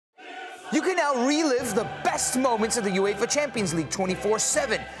You can now relive the best moments of the UEFA Champions League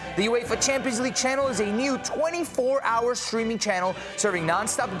 24/7. The UEFA Champions League channel is a new 24-hour streaming channel serving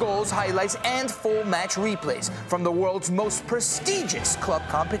non-stop goals, highlights, and full match replays from the world's most prestigious club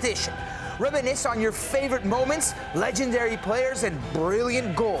competition. Reminisce on your favorite moments, legendary players, and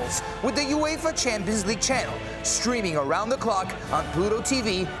brilliant goals with the UEFA Champions League channel, streaming around the clock on Pluto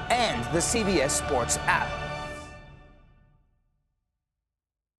TV and the CBS Sports app.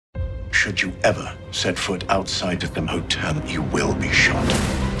 Should you ever set foot outside of the hotel, you will be shot.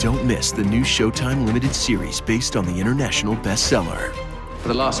 Don't miss the new Showtime limited series based on the international bestseller. For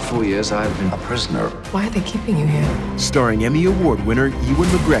the last 4 years, I've been a prisoner. Why are they keeping you here? Starring Emmy Award winner Ewan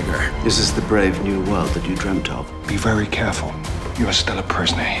McGregor. This is the brave new world that you dreamt of. Be very careful. You are still a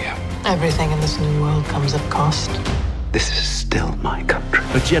prisoner here. Everything in this new world comes at cost. This is still my country.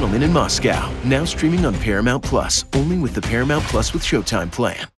 A Gentleman in Moscow, now streaming on Paramount Plus, only with the Paramount Plus with Showtime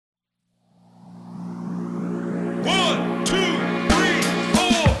plan. 1, 2, 3,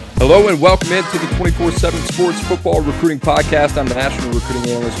 4. Hello and welcome into the 24/7 Sports Football Recruiting Podcast. I'm the National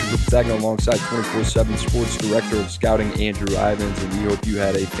Recruiting Analyst for Saginaw alongside 24/7 Sports Director of Scouting Andrew Ivins, and we hope you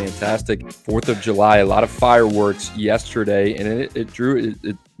had a fantastic 4th of July. A lot of fireworks yesterday, and it drew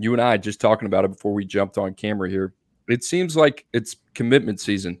you and I just talking about it before we jumped on camera here. It seems like it's commitment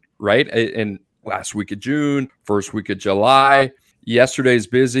season, right? And last week of June, first week of July. Yesterday's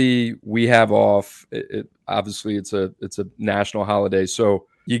busy. We have off. Obviously, it's a national holiday, so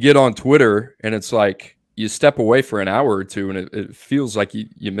you get on Twitter and it's like you step away for an hour or two and it feels like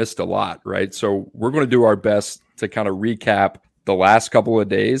you missed a lot, right? So we're going to do our best to kind of recap the last couple of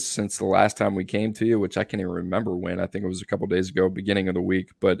days since the last time we came to you, which I can't even remember when. I think it was a couple of days ago, beginning of the week.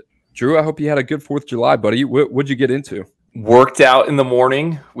 But Drew, I hope you had a good 4th of July, buddy. What'd you get into? Worked out in the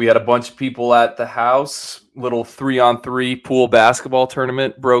morning. We had a bunch of people at the house. Little 3-on-3 pool basketball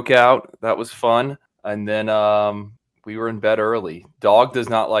tournament broke out. That was fun. And then we were in bed early. Dog does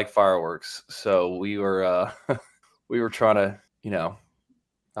not like fireworks, so we were trying to,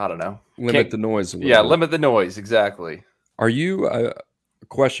 I don't know, limit the noise a little bit. Limit the noise, exactly. Are you a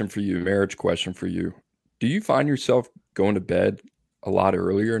question for you, marriage question for you? Do you find yourself going to bed a lot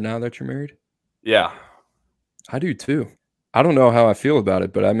earlier now that you're married? Yeah, I do too. I don't know how I feel about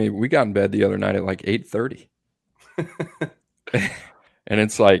it, but I mean, we got in bed the other night at like 8:30. And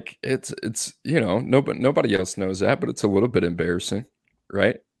it's like, it's nobody else knows that, but it's a little bit embarrassing,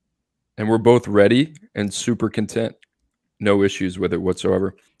 right? And we're both ready and super content. No issues with it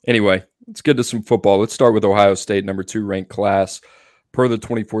whatsoever. Anyway, let's get to some football. Let's start with Ohio State, number 2 ranked class per the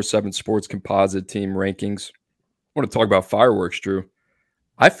 24/7 Sports Composite Team rankings. I want to talk about fireworks, Drew.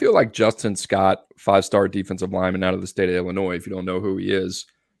 I feel like Justin Scott, 5-star defensive lineman out of the state of Illinois, if you don't know who he is,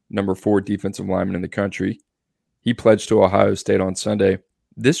 number 4 defensive lineman in the country. He pledged to Ohio State on Sunday.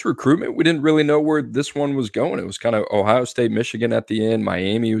 This recruitment, we didn't really know where this one was going. It was kind of Ohio State, Michigan at the end.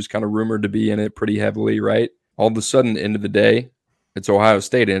 Miami was kind of rumored to be in it pretty heavily, right? All of a sudden, end of the day, it's Ohio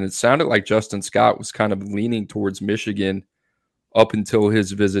State. And it sounded like Justin Scott was kind of leaning towards Michigan up until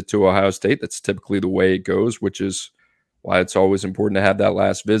his visit to Ohio State. That's typically the way it goes, which is why it's always important to have that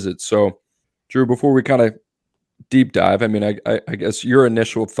last visit. So, Drew, before we kind of deep dive, I mean, I guess your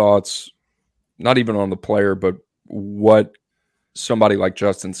initial thoughts, not even on the player, but what somebody like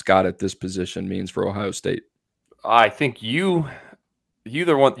Justin Scott at this position means for Ohio State. I think you're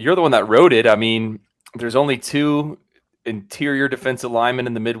the one that wrote it. I mean, there's only 2 interior defensive linemen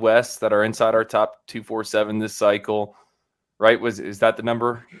in the Midwest that are inside our top 247 this cycle, right? Is that the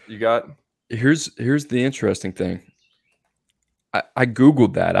number you got? Here's the interesting thing. I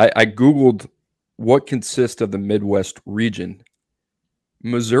Googled that. I Googled what consists of the Midwest region.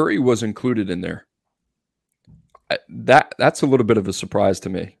 Missouri was included in there. That's a little bit of a surprise to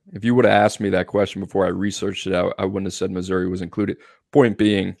me. If you would have asked me that question before I researched it out, I wouldn't have said Missouri was included. Point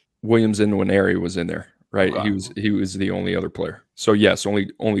being, Williams Nwaneri was in there, right? Wow. He was the only other player. So yes,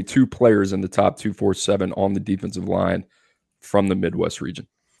 only 2 players in the top 247 on the defensive line from the Midwest region.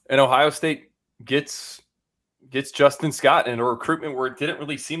 And Ohio State gets Justin Scott in a recruitment where it didn't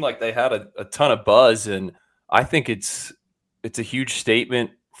really seem like they had a ton of buzz, and I think it's a huge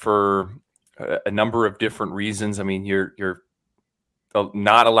statement for a number of different reasons. I mean, you're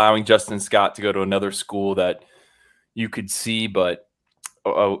not allowing Justin Scott to go to another school that you could see, but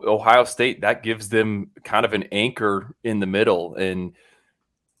Ohio State, that gives them kind of an anchor in the middle. And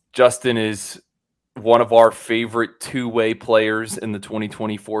Justin is one of our favorite two-way players in the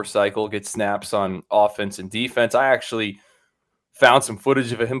 2024 cycle, gets snaps on offense and defense. I actually found some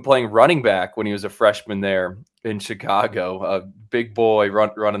footage of him playing running back when he was a freshman there in Chicago, a big boy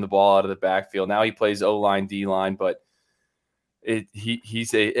running the ball out of the backfield. Now he plays O-line, D-line, but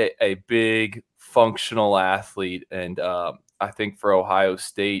He's a big functional athlete, and I think for Ohio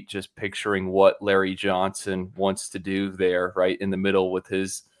State, just picturing what Larry Johnson wants to do there, right in the middle with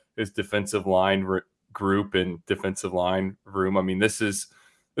his defensive line group and defensive line room. I mean, this is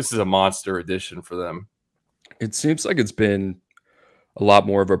a monster addition for them. It seems like it's been a lot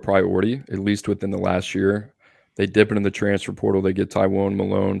more of a priority, at least within the last year. They dip into the transfer portal. They get Tywone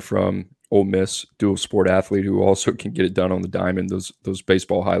Malone from Ole Miss, dual sport athlete who also can get it done on the diamond. Those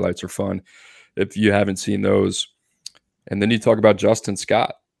baseball highlights are fun if you haven't seen those. And then you talk about Justin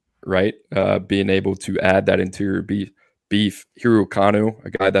Scott, right? Being able to add that interior beef. Hiro Kanu, a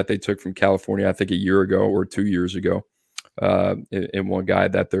guy that they took from California, I think a year ago or 2 years ago, and one guy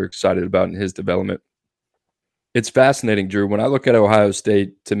that they're excited about in his development. It's fascinating, Drew. When I look at Ohio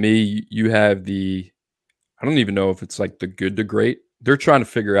State, to me, you have I don't even know if it's like the good to great. They're trying to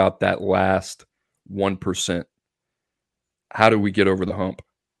figure out that last 1%. How do we get over the hump,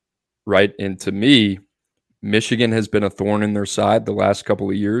 right? And to me, Michigan has been a thorn in their side the last couple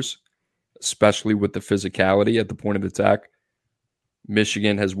of years, especially with the physicality at the point of attack.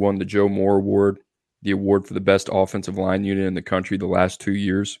 Michigan has won the Joe Moore Award, the award for the best offensive line unit in the country the last 2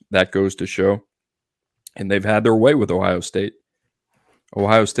 years. That goes to show. And they've had their way with Ohio State.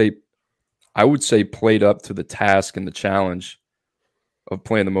 Ohio State, I would say, played up to the task and the challenge of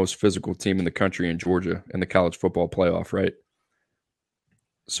playing the most physical team in the country in Georgia in the college football playoff, right?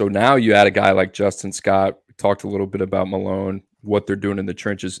 So now you add a guy like Justin Scott. We talked a little bit about Malone, what they're doing in the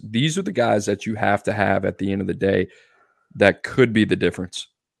trenches. These are the guys that you have to have at the end of the day that could be the difference,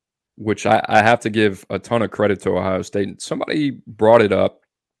 which I have to give a ton of credit to Ohio State. Somebody brought it up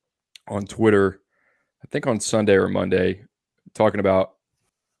on Twitter, I think on Sunday or Monday, talking about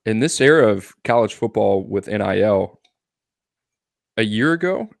in this era of college football with NIL, a year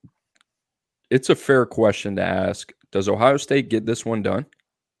ago, it's a fair question to ask, does Ohio State get this one done?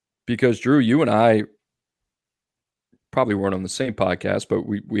 Because, Drew, you and I probably weren't on the same podcast, but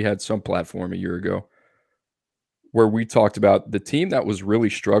we had some platform a year ago where we talked about the team that was really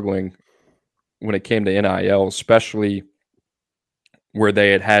struggling when it came to NIL, especially where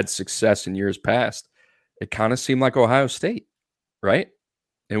they had success in years past. It kind of seemed like Ohio State, right?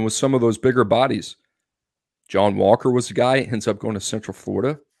 And with some of those bigger bodies, John Walker was a guy, ends up going to Central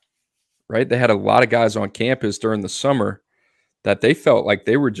Florida, right? They had a lot of guys on campus during the summer that they felt like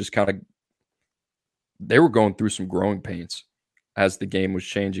they were just they were going through some growing pains as the game was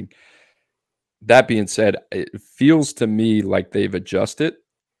changing. That being said, it feels to me like they've adjusted.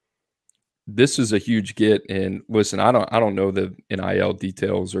 This is a huge get. And listen, I don't know the NIL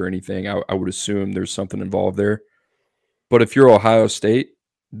details or anything. I would assume there's something involved there. But if you're Ohio State,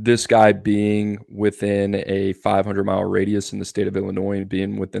 this guy being within a 500-mile radius in the state of Illinois and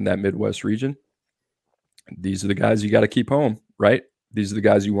being within that Midwest region, these are the guys you got to keep home, right? These are the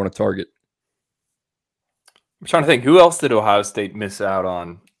guys you want to target. I'm trying to think, who else did Ohio State miss out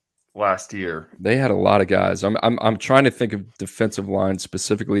on last year? They had a lot of guys. I'm trying to think of defensive line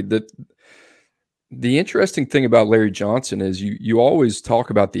specifically. The interesting thing about Larry Johnson is you always talk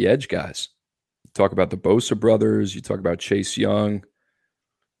about the edge guys. You talk about the Bosa brothers. You talk about Chase Young.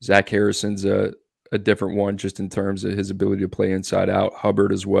 Zach Harrison's a different one just in terms of his ability to play inside out.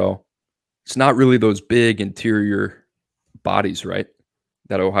 Hubbard as well. It's not really those big interior bodies, right,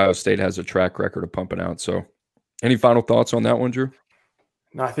 that Ohio State has a track record of pumping out. So any final thoughts on that one, Drew?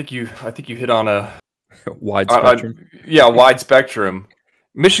 No, I think you hit on a wide spectrum. Wide spectrum.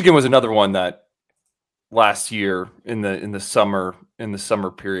 Michigan was another one that last year in the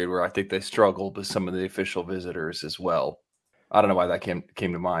summer period where I think they struggled with some of the official visitors as well. I don't know why that came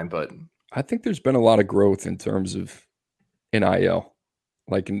to mind, but I think there's been a lot of growth in terms of NIL,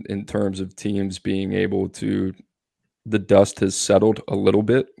 like in terms of teams being able to, the dust has settled a little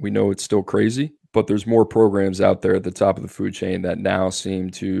bit. We know it's still crazy, but there's more programs out there at the top of the food chain that now seem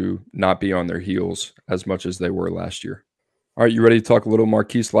to not be on their heels as much as they were last year. All right, you ready to talk a little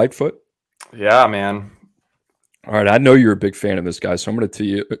Marquise Lightfoot? Yeah, man. All right, I know you're a big fan of this guy, so I'm going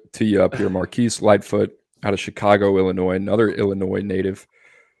to tee you up here. Marquise Lightfoot out of Chicago, Illinois, another Illinois native,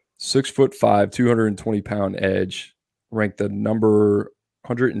 6'5", 220-pound edge, ranked the number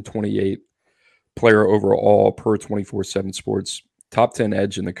 128 player overall per 24/7 Sports, top 10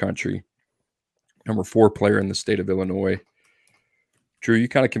 edge in the country, number 4 player in the state of Illinois. Drew, you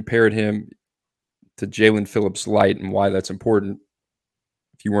kind of compared him to Jalen Phillips Light and why that's important.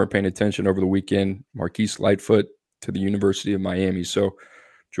 If you weren't paying attention over the weekend, Marquise Lightfoot to the University of Miami. So,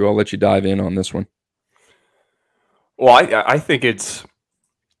 Drew, I'll let you dive in on this one. Well, I think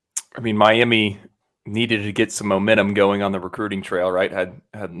Miami needed to get some momentum going on the recruiting trail, right?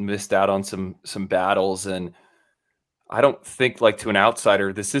 Had missed out on some battles, and I don't think, like, to an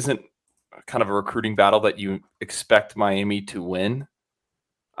outsider, this isn't kind of a recruiting battle that you expect Miami to win.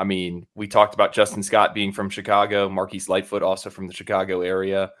 I mean, we talked about Justin Scott being from Chicago, Marquise Lightfoot also from the Chicago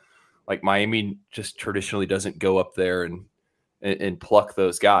area. Like, Miami just traditionally doesn't go up there and pluck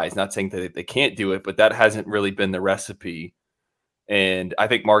those guys. Not saying that they can't do it, but that hasn't really been the recipe. And I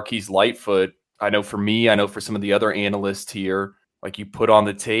think Marquise Lightfoot, I know for me, I know for some of the other analysts here, like, you put on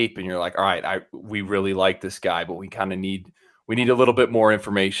the tape and you're like, all right, we really like this guy, but we kind of need a little bit more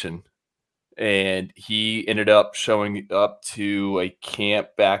information. And he ended up showing up to a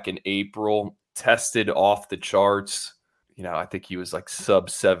camp back in April, tested off the charts. I think he was like sub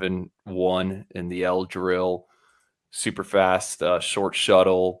 7.1 in the L drill, super fast, short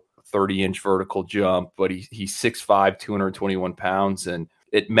shuttle, 30-inch vertical jump, but he's 6'5", 221 pounds, and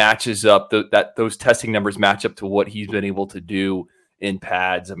it matches up. Those testing numbers match up to what he's been able to do in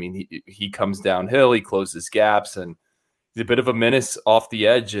pads. I mean, he comes downhill, he closes gaps, and he's a bit of a menace off the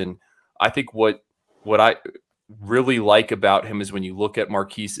edge. And I think what I really like about him is when you look at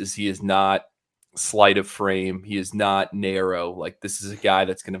Marquise is he is not slight of frame. He is not narrow. Like, this is a guy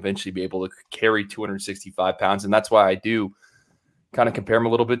that's going to eventually be able to carry 265 pounds. And that's why I do kind of compare him a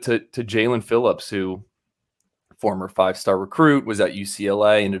little bit to Jalen Phillips, who former 5-star recruit, was at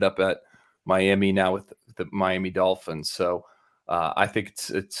UCLA, ended up at Miami, now with the Miami Dolphins. So I think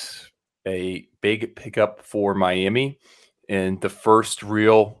it's a big pickup for Miami and the first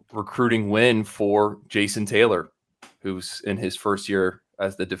real recruiting win for Jason Taylor, who's in his first year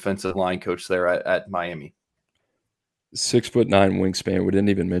as the defensive line coach there at Miami. 6'9" wingspan. We didn't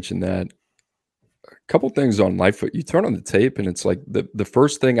even mention that. A couple things on Lightfoot. You turn on the tape and it's like the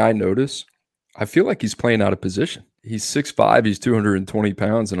first thing I notice, I feel like he's playing out of position. He's 6'5", he's 220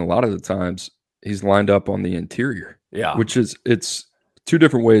 pounds, and a lot of the times he's lined up on the interior. Yeah. It's two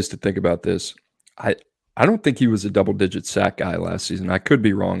different ways to think about this. I don't think he was a double-digit sack guy last season. I could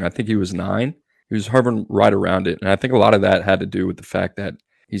be wrong. I think he was 9. He was hovering right around it. And I think a lot of that had to do with the fact that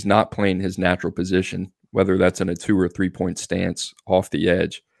he's not playing his natural position, whether that's in a 2 or 3 point stance off the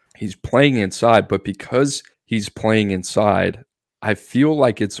edge. He's playing inside, but because he's playing inside, I feel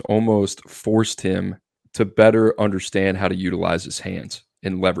like it's almost forced him to better understand how to utilize his hands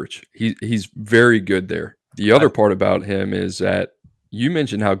and leverage. He's very good there. The other part about him is that you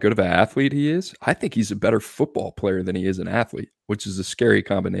mentioned how good of an athlete he is. I think he's a better football player than he is an athlete, which is a scary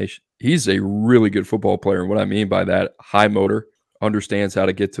combination. He's a really good football player. And what I mean by that, high motor, understands how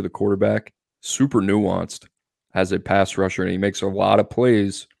to get to the quarterback, super nuanced, has a pass rusher, and he makes a lot of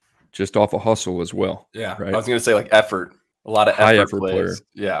plays just off a hustle as well. Yeah, right? I was going to say, like, effort. A lot of high effort player. plays.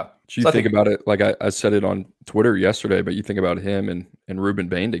 Yeah. So you think about it, like I said it on Twitter yesterday, but you think about him and Ruben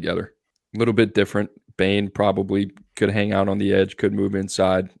Bain together. A little bit different. Bain probably could hang out on the edge, could move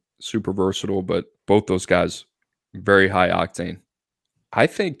inside, super versatile, but both those guys, very high octane. I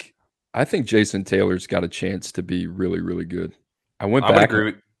think Jason Taylor's got a chance to be really, really good. I would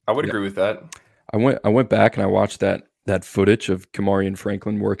agree with that. I went back and I watched that footage of Kamarian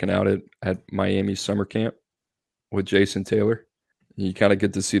Franklin working out at Miami summer camp with Jason Taylor. You kind of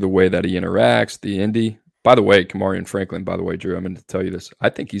get to see the way that he interacts, the indie. By the way, Kamarian Franklin, Drew, I'm going to tell you this. I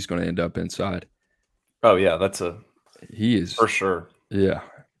think he's going to end up inside. Oh, yeah, he is. For sure. Yeah.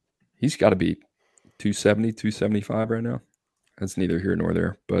 He's got to be 270, 275 right now. That's neither here nor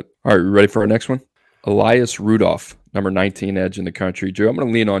there. But, all right, we ready for our next one? Elias Rudolph, number 19 edge in the country. Drew, I'm going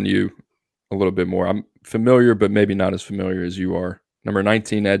to lean on you a little bit more. I'm familiar, but maybe not as familiar as you are. Number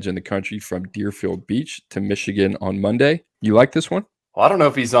 19 edge in the country from Deerfield Beach to Michigan on Monday. You like this one? Well, I don't know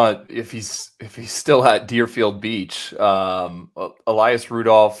if he's still at Deerfield Beach. Elias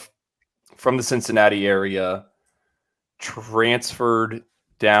Rudolph from the Cincinnati area, transferred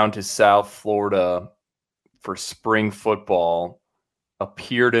down to South Florida for spring football,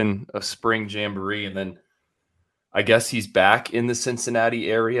 appeared in a spring jamboree, and then I guess he's back in the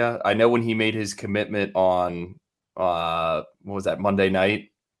Cincinnati area. I know when he made his commitment on what was that, Monday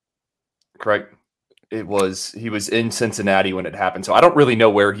night? Correct. He was in Cincinnati when it happened. So I don't really know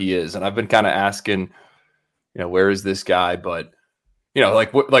where he is. And I've been kind of asking, where is this guy? But,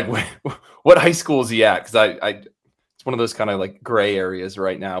 what high school is he at? Because it's one of those kind of like gray areas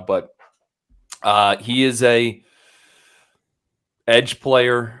right now. But he is a edge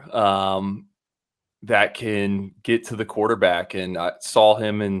player that can get to the quarterback. And I saw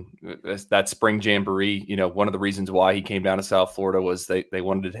him in that spring jamboree. One of the reasons why he came down to South Florida was they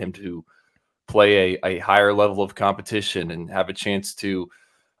wanted him to play a higher level of competition and have a chance to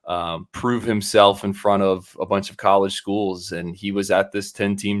prove himself in front of a bunch of college schools. And he was at this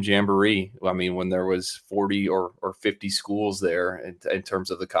 10-team jamboree. I mean, when there was 40 or 50 schools there in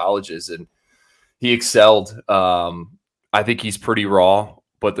terms of the colleges, and he excelled. I think he's pretty raw,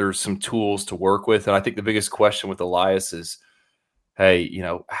 but there's some tools to work with. And I think the biggest question with Elias is, hey,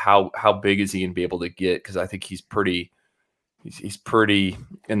 how big is he going to be able to get? Because I think he's pretty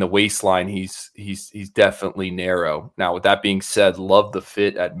in the waistline. He's definitely narrow. Now, with that being said, love the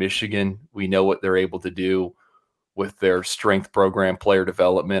fit at Michigan. We know what they're able to do with their strength program, player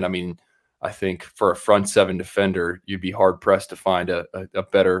development. I mean, I think for a front seven defender, you'd be hard pressed to find a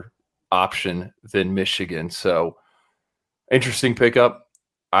better option than Michigan. So interesting pickup.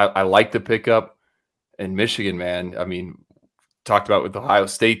 I like the pickup. And Michigan, man, I mean, talked about with Ohio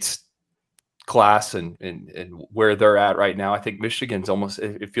State's class and where they're at right now. I think Michigan's almost,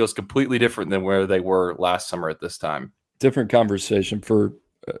 it feels completely different than where they were last summer at this time. Different conversation for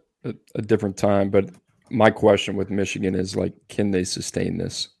a different time. But my question with Michigan is, like, can they sustain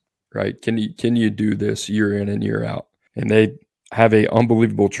this, right? Can you do this year in and year out? And they have a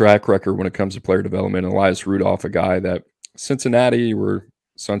unbelievable track record when it comes to player development. Elias Rudolph, a guy that Cincinnati or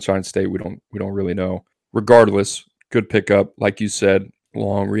Sunshine State, we don't really know. Regardless, good pickup. Like you said,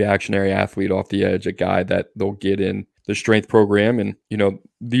 long reactionary athlete off the edge, a guy that they'll get in the strength program. And,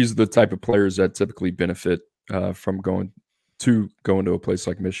 these are the type of players that typically benefit from going to a place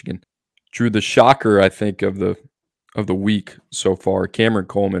like Michigan. Drew, the shocker, I think, of the week so far, Cameron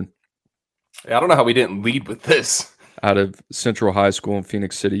Coleman. I don't know how we didn't lead with this. Out of Central High School in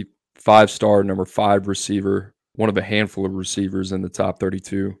Phoenix City, 5-star, number 5 receiver, one of a handful of receivers in the top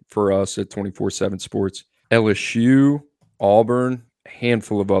 32 for us at 24/7 Sports. LSU, Auburn,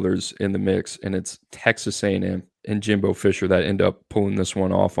 handful of others in the mix, and it's Texas A&M and Jimbo Fisher that end up pulling this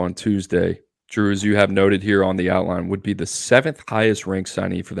one off on Tuesday. Drew, as you have noted here on the outline, would be the 7th highest ranked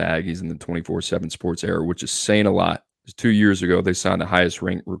signee for the Aggies in the 24/7 Sports era, which is saying a lot. 2 years ago, they signed the highest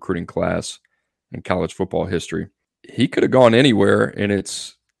ranked recruiting class in college football history. He could have gone anywhere, and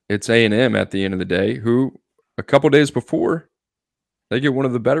it's A&M at the end of the day, who a couple days before, they get one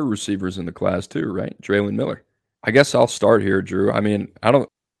of the better receivers in the class too, right? Draylon Miller. I guess I'll start here, Drew. I mean,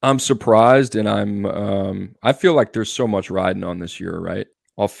 I'm surprised, and I feel like there's so much riding on this year, right?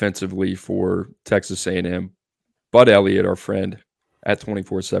 Offensively for Texas A&M. Bud Elliott, our friend at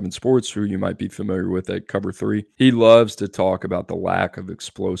 24/7 Sports, who you might be familiar with at Cover 3, he loves to talk about the lack of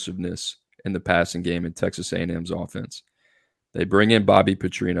explosiveness in the passing game in Texas A&M's offense. They bring in Bobby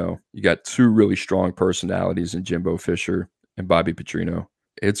Petrino. You got 2 really strong personalities in Jimbo Fisher and Bobby Petrino.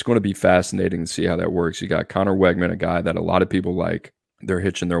 It's going to be fascinating to see how that works. You got Connor Wegman, a guy that a lot of people like. They're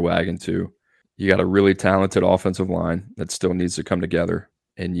hitching their wagon to. You got a really talented offensive line that still needs to come together.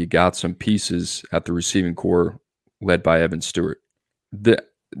 And you got some pieces at the receiving core led by Evan Stewart.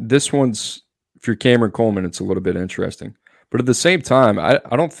 This one's, if you're Cameron Coleman, it's a little bit interesting. But at the same time, I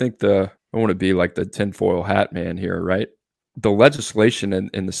don't think I want to be like the tinfoil hat man here, right? The legislation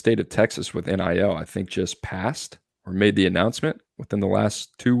in the state of Texas with NIL, I think, just passed or made the announcement within the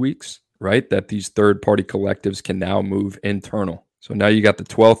last 2 weeks, right? That these third-party collectives can now move internal. So now you got the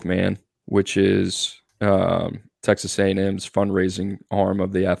 12th man, which is Texas A&M's fundraising arm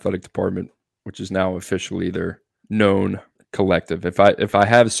of the athletic department, which is now officially their known collective. If I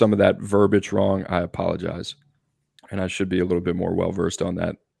have some of that verbiage wrong, I apologize. And I should be a little bit more well-versed on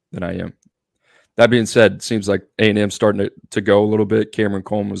that than I am. That being said, it seems like A&M starting to go a little bit. Cameron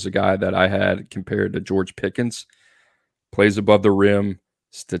Coleman was a guy that I had compared to George Pickens. Plays above the rim,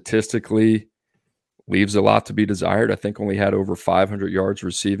 statistically leaves a lot to be desired. I think only had over 500 yards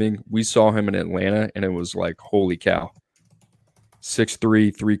receiving. We saw him in Atlanta, and it was like, holy cow.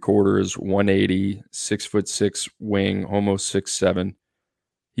 6'3", 3/4, 180, 6'6" wing, almost 6'7".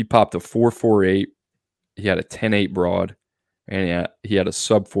 He popped a 4.48. He had a 10.8 broad, and he had a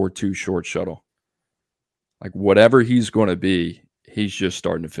sub 4.2 short shuttle. Like, whatever he's going to be, he's just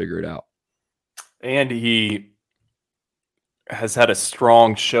starting to figure it out. And he has had a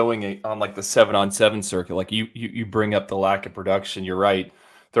strong showing on like the 7-on-7 circuit. Like you bring up the lack of production. You're right.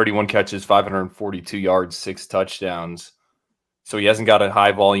 31 catches, 542 yards, 6 touchdowns. So he hasn't got a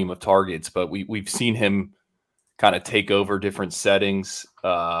high volume of targets, but we've seen him kind of take over different settings.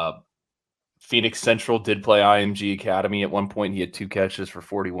 Phoenix Central did play IMG Academy at one point. He had 2 catches for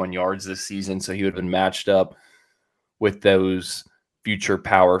 41 yards this season, so he would have been matched up with those future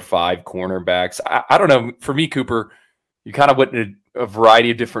Power 5 cornerbacks. I don't know. For me, Cooper, you kind of went in a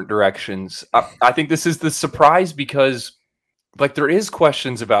variety of different directions. I think this is the surprise because, like, there is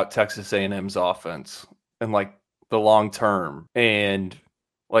questions about Texas A&M's offense and, like, the long term. And,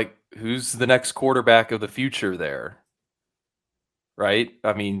 like, who's the next quarterback of the future there? Right?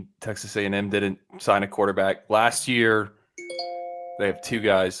 I mean, Texas A&M didn't sign a quarterback last year. They have 2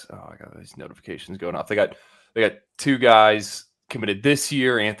 guys. Oh, I got these notifications going off. They got 2 guys committed this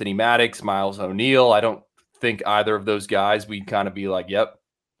year, Anthony Maddox, Miles O'Neill. I don't think either of those guys, we'd kind of be like, yep,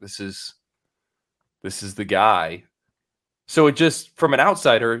 this is the guy. So it just, from an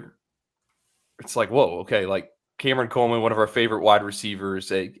outsider, it's like, whoa, okay, like Cameron Coleman, one of our favorite wide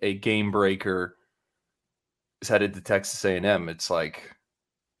receivers, a game breaker, is headed to Texas A&M. It's like,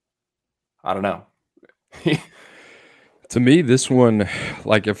 I don't know. To me, this one,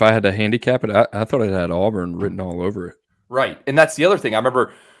 like if I had to handicap it, I thought it had Auburn written all over it. Right. And that's the other thing. I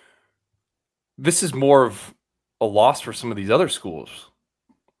remember this is more of a loss for some of these other schools.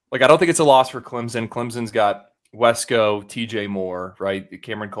 Like, I don't think it's a loss for Clemson. Clemson's got Wesco, TJ Moore, right?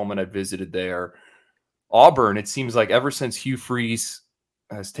 Cameron Coleman had visited there. Auburn, it seems like ever since Hugh Freeze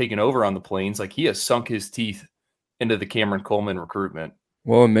has taken over on the Plains, like he has sunk his teeth into the Cameron Coleman recruitment.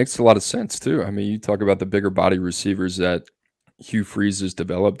 Well, it makes a lot of sense, too. I mean, you talk about the bigger body receivers that Hugh Freeze has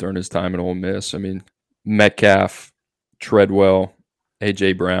developed during his time at Ole Miss. I mean, Metcalf, Treadwell,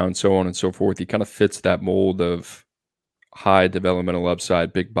 A.J. Brown, so on and so forth. He kind of fits that mold of high developmental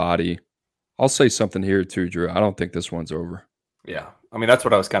upside, big body. I'll say something here, too, Drew. I don't think this one's over. Yeah. I mean, that's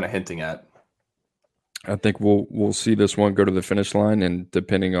what I was kind of hinting at. I think we'll see this one go to the finish line, and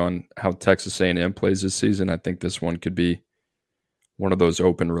depending on how Texas A&M plays this season, I think this one could be one of those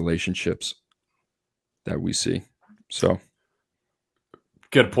open relationships that we see. So,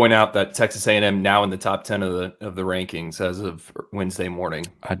 good to point out that Texas A&M now in the top 10 of the rankings as of Wednesday morning.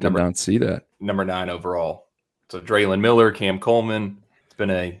 I did not see that. Number 9 overall. So Draylon Miller, Cam Coleman. It's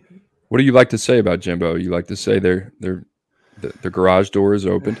been a. What do you like to say about Jimbo? You like to say the garage door is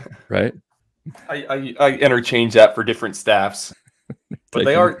open, right? I interchange that for different staffs, but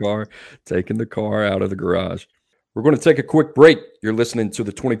they are taking the car out of the garage. We're going to take a quick break. You're listening to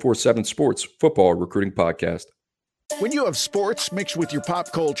the 24/7 Sports Football Recruiting Podcast. When you have sports mixed with your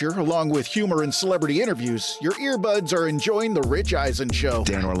pop culture, along with humor and celebrity interviews, your earbuds are enjoying The Rich Eisen Show.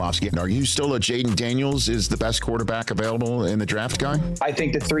 Dan Orlovsky, are you still a Jaden Daniels is the best quarterback available in the draft guy? I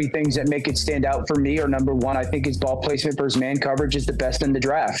think the 3 things that make it stand out for me are, number 1, I think his ball placement versus man coverage is the best in the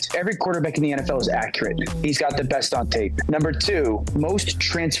draft. Every quarterback in the NFL is accurate. He's got the best on tape. Number 2, most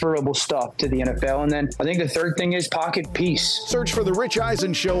transferable stuff to the NFL. And then I think the 3rd thing is pocket peace. Search for The Rich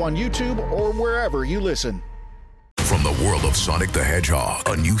Eisen Show on YouTube or wherever you listen. From the world of Sonic the Hedgehog,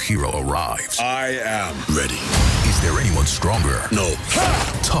 a new hero arrives. I am ready. Is there anyone stronger? No.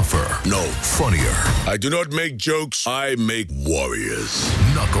 Tougher? No. Funnier? I do not make jokes. I make warriors.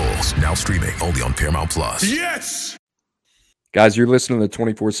 Knuckles, now streaming only on Paramount Plus. Yes! Guys, you're listening to the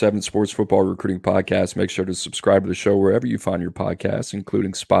 24/7 Sports Football Recruiting Podcast. Make sure to subscribe to the show wherever you find your podcasts,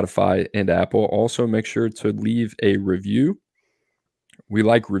 including Spotify and Apple. Also, make sure to leave a review. We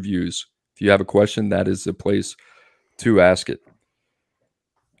like reviews. If you have a question, that is the place to ask it.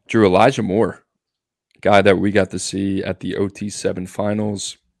 Drew, Elijah Moore, guy that we got to see at the OT7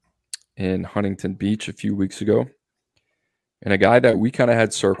 finals in Huntington Beach a few weeks ago, and a guy that we kind of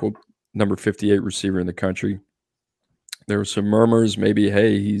had circled, number 58 receiver in the country. There were some murmurs, maybe,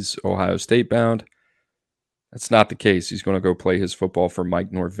 hey, he's Ohio State bound. That's not the case. He's going to go play his football for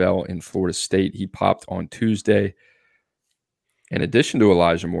Mike Norvell in Florida State. He popped on Tuesday. In addition to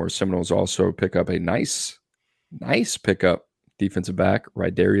Elijah Moore, Seminoles also pick up a nice pickup, defensive back,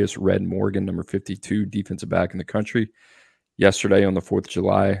 Rydarius Red Morgan, number 52, defensive back in the country. Yesterday on the 4th of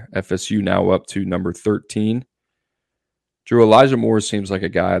July, FSU now up to number 13. Drew, Elijah Moore seems like a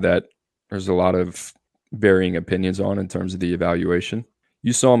guy that there's a lot of varying opinions on in terms of the evaluation.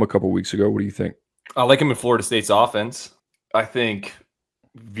 You saw him a couple weeks ago. What do you think? I like him in Florida State's offense. I think,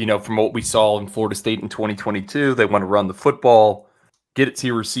 from what we saw in Florida State in 2022, they want to run the football, get it to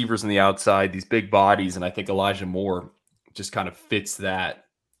your receivers on the outside, these big bodies, and I think Elijah Moore just kind of fits that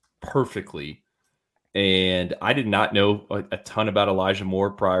perfectly. And I did not know a ton about Elijah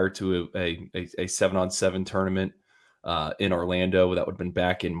Moore prior to a 7-on-7 tournament in Orlando. That would have been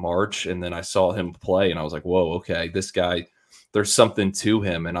back in March. And then I saw him play, and I was like, whoa, okay, this guy, there's something to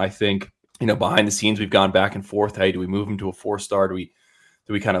him. And I think, behind the scenes, we've gone back and forth. Hey, do we move him to a 4-star? Do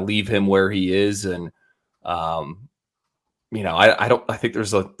we kind of leave him where he is? And, I think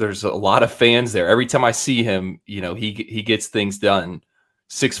there's a lot of fans there. Every time I see him, he gets things done.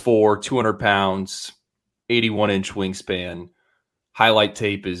 6'4", 200 pounds, 81-inch wingspan. Highlight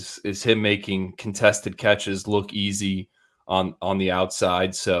tape is him making contested catches look easy on the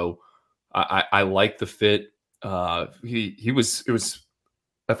outside. So I like the fit. It was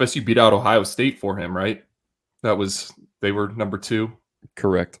FSU beat out Ohio State for him, right? They were number 2.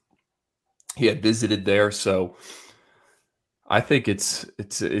 Correct. He had visited there, so I think it's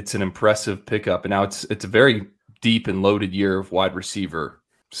an impressive pickup. And now it's a very deep and loaded year of wide receiver.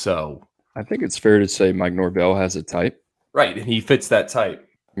 So I think it's fair to say Mike Norvell has a type. Right, and he fits that type.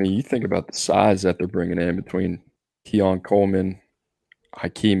 I mean, you think about the size that they're bringing in between Keon Coleman,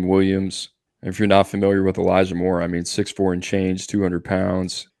 Hakeem Williams. And if you're not familiar with Elijah Moore, I mean, 6'4" and change, 200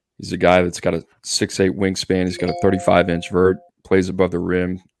 pounds. He's a guy that's got a 6'8" wingspan. He's got a 35-inch vert, plays above the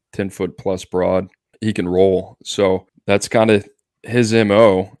rim, 10-foot plus broad. He can roll. So that's kind of his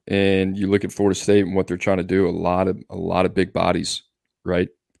MO. And you look at Florida State and what they're trying to do, a lot of big bodies, right,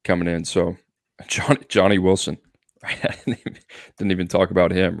 coming in. So Johnny Wilson, right? I didn't even talk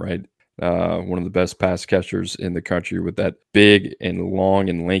about him, right? One of the best pass catchers in the country with that big and long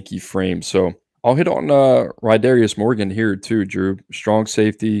and lanky frame. So I'll hit on Rydarius Morgan here too, Drew. Strong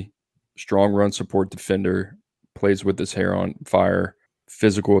safety, strong run support defender, plays with his hair on fire,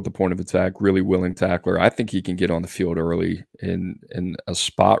 physical at the point of attack, really willing tackler. I think he can get on the field early in a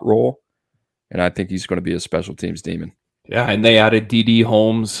spot role, and I think he's going to be a special teams demon. Yeah, and they added D.D.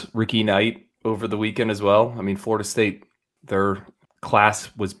 Holmes, Ricky Knight over the weekend as well. I mean, Florida State, their class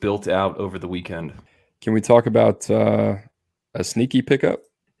was built out over the weekend. Can we talk about a sneaky pickup?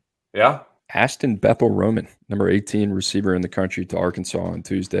 Yeah. Ashton Bethel Roman, number 18 receiver in the country to Arkansas on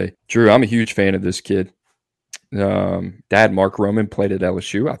Tuesday. Drew, I'm a huge fan of this kid. Dad, Mark Roman, played at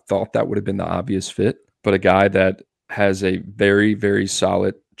LSU. I thought that would have been the obvious fit, but a guy that has a very, very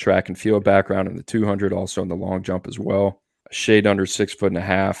solid track and field background in the 200, also in the long jump as well. A shade under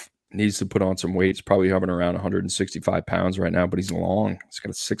 6'1.5". Needs to put on some weight. He's probably hovering around 165 pounds right now, but he's long. He's got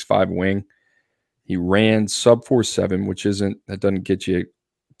a 6'5" wing. He ran sub 4.7, which that doesn't get you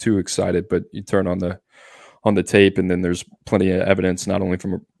too excited, but you turn on the tape, and then there's plenty of evidence, not only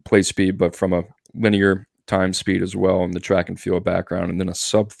from a play speed, but from a linear time speed as well, in the track and field background, and then a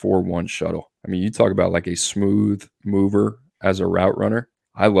sub 4.1 shuttle. I mean, you talk about like a smooth mover as a route runner.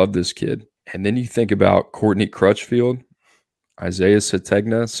 I love this kid. And then you think about Courtney Crutchfield, Isaiah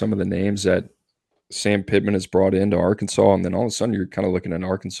Sategna, some of the names that Sam Pittman has brought into Arkansas, and then all of a sudden you're kind of looking at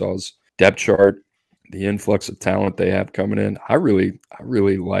Arkansas's depth chart, the influx of talent they have coming in. I really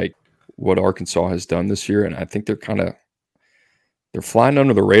like what Arkansas has done this year, and I think they're flying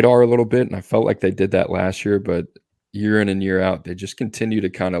under the radar a little bit, and I felt like they did that last year, but year in and year out, they just continue to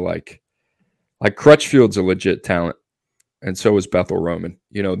kind of like Crutchfield's a legit talent, and so is Bethel Roman.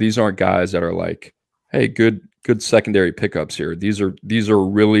 You know, these aren't guys that are like, hey, good secondary pickups here. These are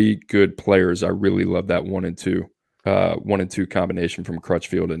really good players. I really love that 1 and 2 combination from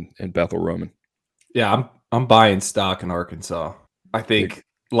Crutchfield and Bethel Roman. Yeah, I'm buying stock in Arkansas. I think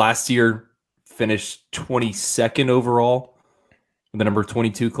last year finished 22nd overall in the number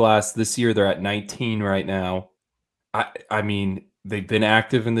 22 class. This year they're at 19 right now. I mean, they've been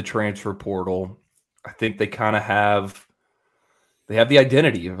active in the transfer portal. I think they kind of have the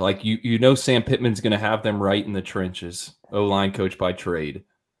identity of, like, you know, Sam Pittman's going to have them right in the trenches, O-line coach by trade.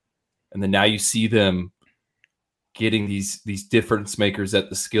 And then now you see them getting these difference makers at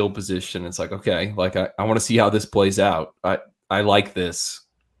the skill position. It's like, okay, like I want to see how this plays out. I like this.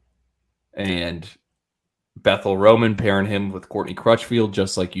 And Bethel Roman pairing him with Courtney Crutchfield,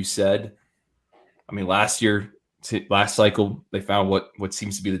 just like you said. I mean, last cycle, they found what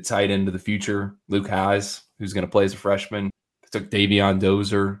seems to be the tight end of the future, Luke Hayes, who's going to play as a freshman. They took Davion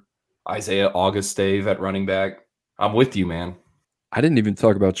Dozer, Isaiah Augustave at running back. I'm with you, man. I didn't even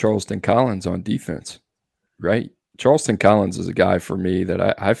talk about Charleston Collins on defense, right? Charleston Collins is a guy for me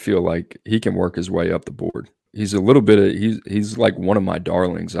that I feel like he can work his way up the board. He's a little bit of he's like one of my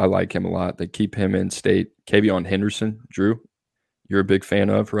darlings. I like him a lot. They keep him in state. Kavion Henderson, Drew, you're a big fan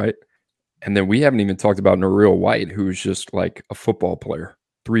of, right? And then we haven't even talked about Noreel White, who's just like a football player,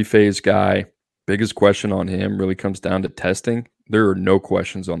 3-phase guy. Biggest question on him really comes down to testing. There are no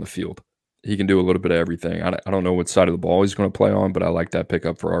questions on the field. He can do a little bit of everything. I don't know what side of the ball he's going to play on, but I like that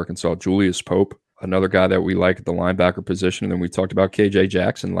pickup for Arkansas. Julius Pope, another guy that we like at the linebacker position. And then we talked about KJ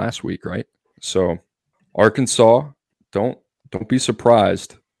Jackson last week, right? So Arkansas, don't be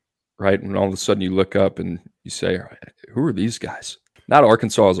surprised, right? When all of a sudden you look up and you say, who are these guys? Not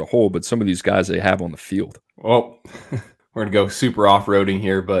Arkansas as a whole, but some of these guys they have on the field. Well, we're going to go super off-roading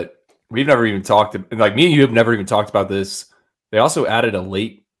here, but we've never even talked, like me and you have never even talked about this. They also added a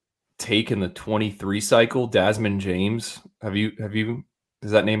late take in the 23 cycle, Desmond James.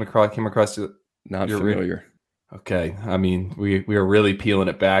 Does that name came across? Not familiar. Okay. I mean, we are really peeling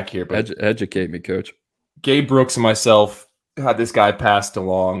it back here, but educate me, coach. Gabe Brooks and myself had this guy passed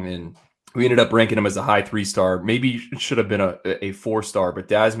along, and we ended up ranking him as a high 3-star. Maybe it should have been a 4-star, but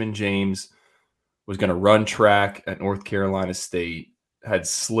Desmond James was going to run track at North Carolina State, had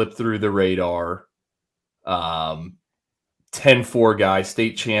slipped through the radar. 10-4 guy,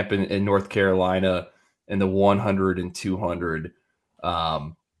 state champ in North Carolina in the 100 and 200.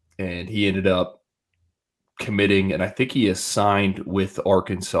 And he ended up committing, and I think he is signed with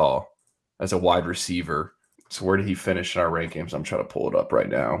Arkansas as a wide receiver. So where did he finish in our rankings? I'm trying to pull it up right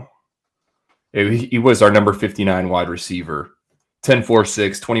now. He was our number 59 wide receiver.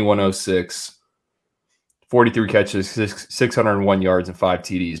 10.46, 21.06, 43 catches, 601 yards, and 5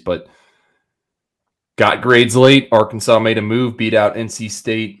 TDs. But got grades late. Arkansas made a move, beat out NC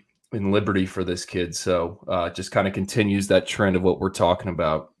State and Liberty for this kid. So just kind of continues that trend of what we're talking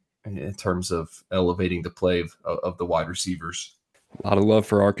about in terms of elevating the play of the wide receivers. A lot of love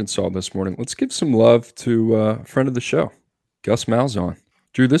for Arkansas this morning. Let's give some love to a friend of the show, Gus Malzahn.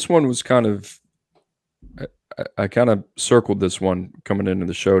 Drew, this one was kind of I kind of circled this one coming into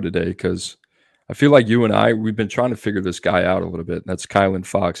the show today because I feel like you and we've been trying to figure this guy out a little bit. That's Kylan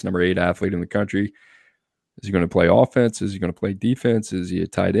Fox, number 8 athlete in the country. Is he going to play offense? Is he going to play defense? Is he a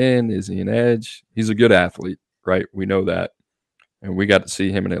tight end? Is he an edge? He's a good athlete, right? We know that. And we got to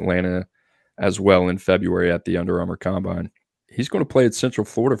see him in Atlanta as well in February at the Under Armour Combine. He's going to play at Central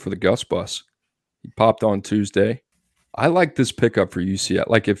Florida for the Gus Bus. He popped on Tuesday. I like this pickup for UCF.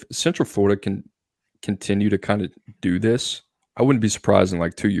 Like if Central Florida can continue to kind of do this, I wouldn't be surprised in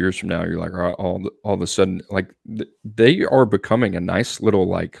like 2 years from now, you're like, all of a sudden, like they are becoming a nice little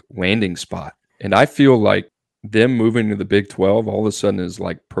like landing spot. And I feel like them moving to the Big 12 all of a sudden is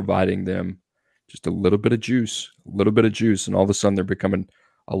like providing them just a little bit of juice. And all of a sudden they're becoming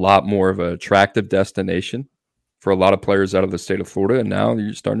a lot more of an attractive destination for a lot of players out of the state of Florida. And now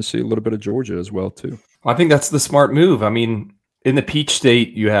you're starting to see a little bit of Georgia as well too. I think that's the smart move. I mean, in the Peach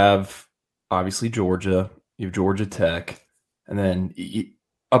State, you have obviously Georgia, you have Georgia Tech, and then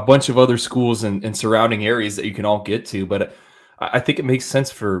a bunch of other schools in surrounding areas that you can all get to. But I think it makes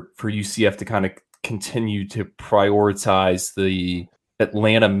sense for UCF to kind of continue to prioritize the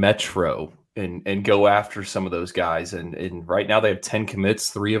Atlanta metro and go after some of those guys. And right now they have 10 commits.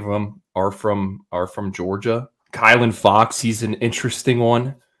 3 of them are from Georgia. Kylan Fox, he's an interesting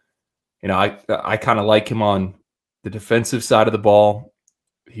one. You know, I kind of like him on the defensive side of the ball.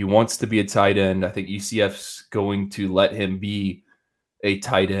 He wants to be a tight end. I think UCF's going to let him be a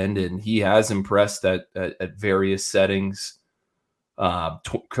tight end, and he has impressed at various settings.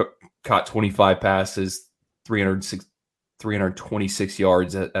 Caught 25 passes, 326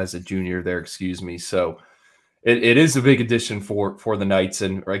 yards as a junior there, So it is a big addition for the Knights.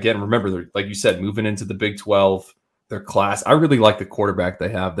 And again, remember, like you said, moving into the Big 12, their class. I really like the quarterback they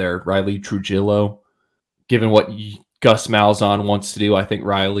have there, Riley Trujillo. Given what Gus Malzahn wants to do, I think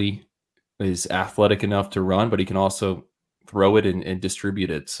Riley is athletic enough to run, but he can also throw it and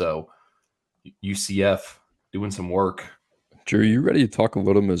distribute it. So UCF doing some work. Drew, you ready to talk a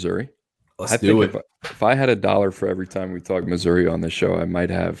little Missouri? Let's do it. If I had $1 for every time we talk Missouri on this show, I might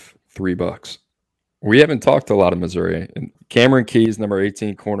have $3. We haven't talked a lot of Missouri. And Cameron Keys, number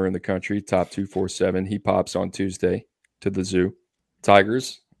 18 corner in the country, top 247. He pops on Tuesday to the Zoo.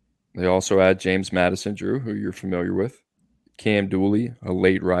 Tigers, they also add James Madison, Drew, who you're familiar with. Cam Dooley, a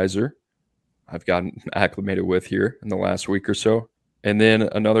late riser. I've gotten acclimated with here in the last week or so. And then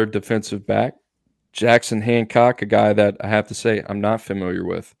another defensive back, Jackson Hancock, a guy that I have to say I'm not familiar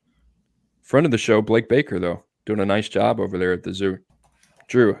with. Friend of the show, Blake Baker, though, doing a nice job over there at the Zoo.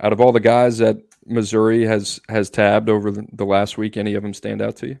 Drew, out of all the guys that Missouri has tabbed over the last week, any of them stand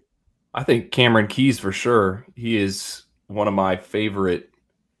out to you? I think Cameron Keys for sure. He is one of my favorite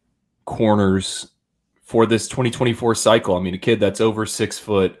corners for this 2024 cycle. I mean, a kid that's over 6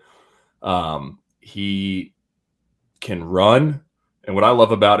 foot. He can run. And what I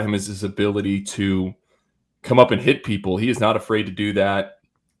love about him is his ability to come up and hit people. He is not afraid to do that.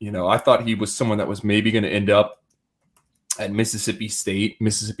 You know, I thought he was someone that was maybe going to end up at Mississippi State.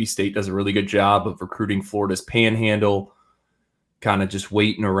 Mississippi State does a really good job of recruiting Florida's panhandle, kind of just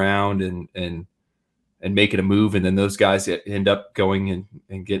waiting around and making a move. And then those guys end up going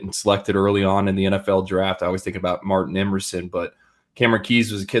and getting selected early on in the NFL draft. I always think about Martin Emerson, but Cameron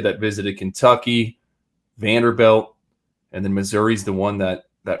Keys was a kid that visited Kentucky, Vanderbilt, and then Missouri's the one that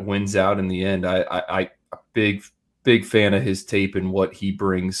wins out in the end. I big fan of his tape and what he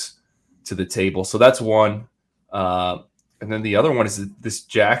brings to the table. So that's one. And then the other one is this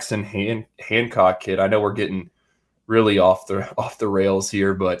Jackson Hancock kid. I know we're getting really off the rails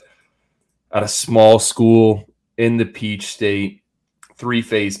here, but at a small school in the Peach State,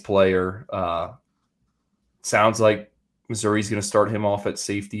 3-phase player. Sounds like Missouri's going to start him off at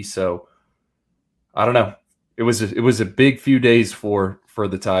safety. So I don't know. It was a big few days for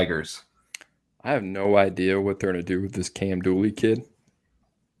the Tigers. I have no idea what they're going to do with this Cam Dooley kid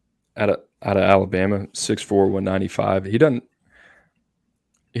out of Alabama, 6'4", 195.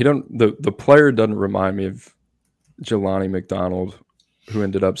 The player doesn't remind me of Jelani McDonald who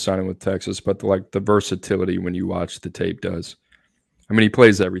ended up signing with Texas, but the versatility when you watch the tape does. I mean, he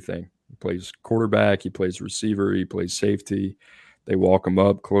plays everything. He plays quarterback, he plays receiver, he plays safety. They walk him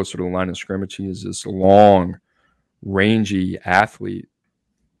up closer to the line of scrimmage. He is this long, rangy athlete,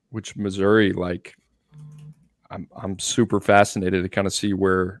 which Missouri, like, I'm super fascinated to kind of see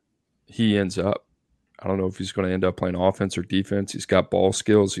where he ends up. I don't know if he's going to end up playing offense or defense. He's got ball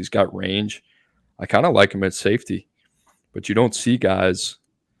skills. He's got range. I kind of like him at safety, but you don't see guys.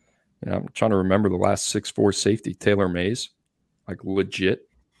 I'm trying to remember the last 6'4" safety, Taylor Mays, like legit,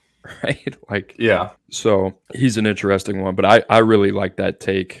 right? Like, yeah. So he's an interesting one, but I really like that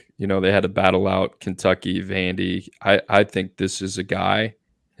take. They had to battle out Kentucky, Vandy. I think this is a guy,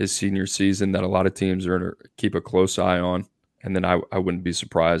 his senior season, that a lot of teams are going to keep a close eye on. And then I wouldn't be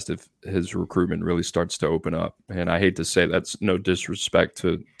surprised if his recruitment really starts to open up. And I hate to say that's no disrespect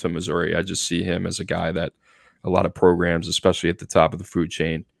to Missouri. I just see him as a guy that a lot of programs, especially at the top of the food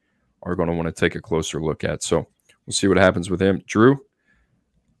chain, are going to want to take a closer look at. So we'll see what happens with him. Drew,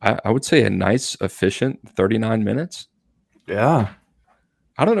 I would say a nice, efficient 39 minutes. Yeah.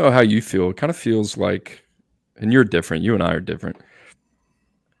 I don't know how you feel. It kind of feels like, and you're different. You and I are different.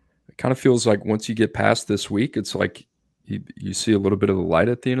 It kind of feels like once you get past this week, it's like, you see a little bit of the light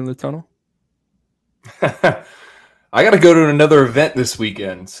at the end of the tunnel? I got to go to another event this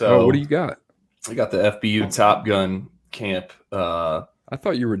weekend. So what do you got? I got the FBU Top Gun camp. I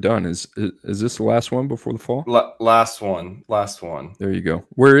thought you were done. Is this the last one before the fall? Last one. There you go.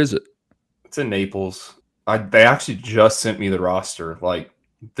 Where is it? It's in Naples. They actually just sent me the roster like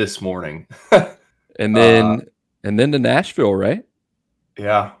this morning. and then to Nashville, right?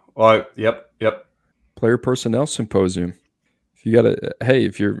 Yeah. Well, yep. Player Personnel Symposium.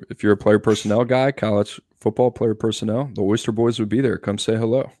 If you're a player personnel guy, college football player personnel, the Oyster Boys would be there. Come say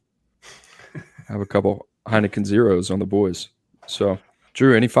hello. Have a couple Heineken Zeros on the boys. So,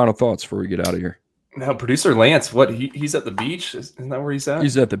 Drew, any final thoughts before we get out of here? Now, producer Lance, he's at the beach? Isn't that where he's at?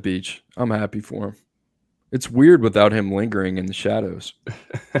 He's at the beach. I'm happy for him. It's weird without him lingering in the shadows.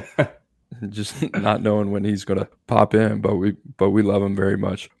 Just not knowing when he's going to pop in, but we love him very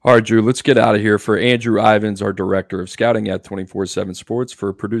much. All right, Drew, let's get out of here. For Andrew Ivins, our director of scouting at 24/7 Sports,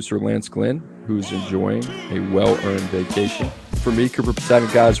 for producer Lance Glenn, who's enjoying a well-earned vacation. For me, Cooper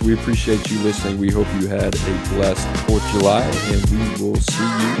Patavin, guys, we appreciate you listening. We hope you had a blessed 4th of July, and we will see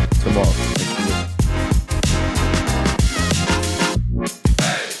you tomorrow. Thanks for listening.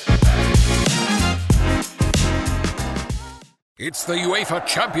 It's the UEFA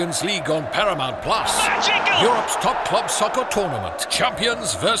Champions League on Paramount+. Europe's top club soccer tournament.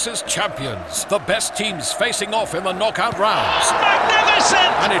 Champions versus champions. The best teams facing off in the knockout rounds. Magnificent!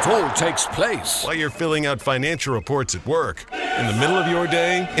 And it all takes place while you're filling out financial reports at work. In the middle of your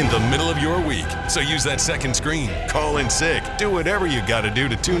day, in the middle of your week. So use that second screen. Call in sick. Do whatever you gotta do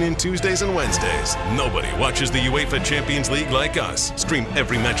to tune in Tuesdays and Wednesdays. Nobody watches the UEFA Champions League like us. Stream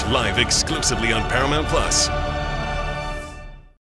every match live exclusively on Paramount+.